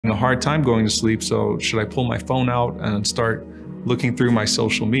a hard time going to sleep, so should I pull my phone out and start looking through my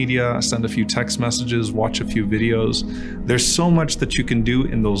social media, send a few text messages, watch a few videos? There's so much that you can do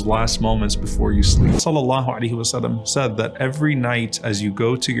in those last moments before you sleep. Sallallahu Alaihi Wasallam said that every night as you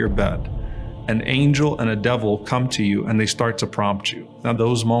go to your bed, an angel and a devil come to you and they start to prompt you. Now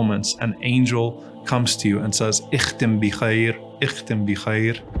those moments, an angel comes to you and says, "Ikhtim bi khair, ikhtim bi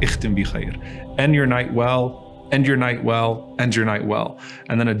khair, ikhtim bi khair." End your night well, end your night well, end your night well.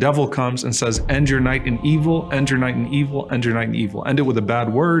 And then a devil comes and says, end your night in evil, end your night in evil, end your night in evil. End it with a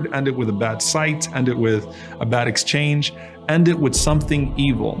bad word, end it with a bad sight, end it with a bad exchange, end it with something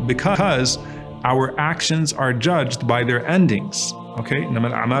evil, because our actions are judged by their endings. Okay,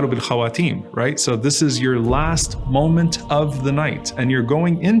 right? So this is your last moment of the night and you're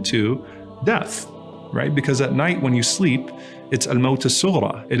going into death, right? Because at night when you sleep, it's al-maut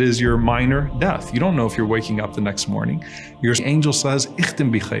as-sughra. It is your minor death. You don't know if you're waking up the next morning. Your angel says,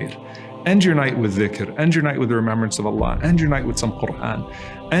 "Ikhtim bi khair." End your night with dhikr. End your night with the remembrance of Allah. End your night with some Quran.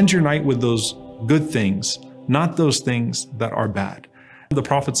 End your night with those good things, not those things that are bad. The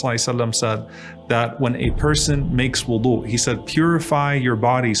Prophet ﷺ said that when a person makes wudu, he said, purify your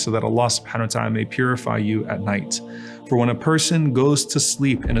body so that Allah subhanahu wa ta'ala may purify you at night. For when a person goes to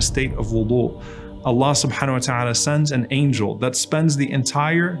sleep in a state of wudu, Allah subhanahu wa ta'ala sends an angel that spends the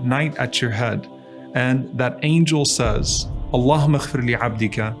entire night at your head. And that angel says, Allahumma ighfir li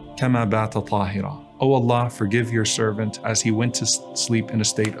abdika kama bata tahira. Oh Allah, forgive your servant as he went to sleep in a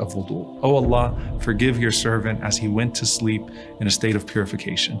state of wudu. Oh Allah, forgive your servant as he went to sleep in a state of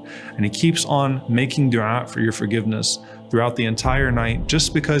purification. And he keeps on making dua for your forgiveness throughout the entire night,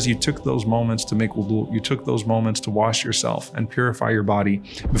 just because you took those moments to make wudu, you took those moments to wash yourself and purify your body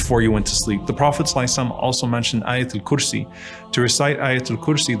before you went to sleep. The Prophet ﷺ also mentioned Ayatul Kursi. To recite Ayatul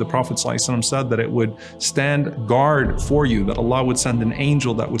Kursi, the Prophet ﷺ said that it would stand guard for you, that Allah would send an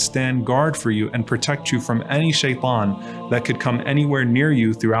angel that would stand guard for you and protect you from any shaitan that could come anywhere near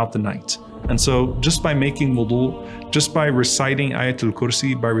you throughout the night. And so just by making wudu, just by reciting Ayatul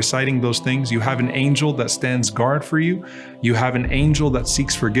Kursi, by reciting those things, you have an angel that stands guard for you. You have an angel that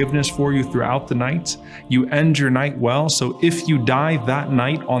seeks forgiveness for you throughout the night. You end your night well. So if you die that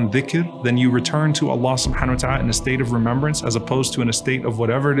night on dhikr, then you return to Allah subhanahu wa ta'ala in a state of remembrance as opposed to in a state of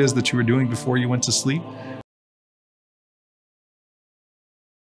whatever it is that you were doing before you went to sleep.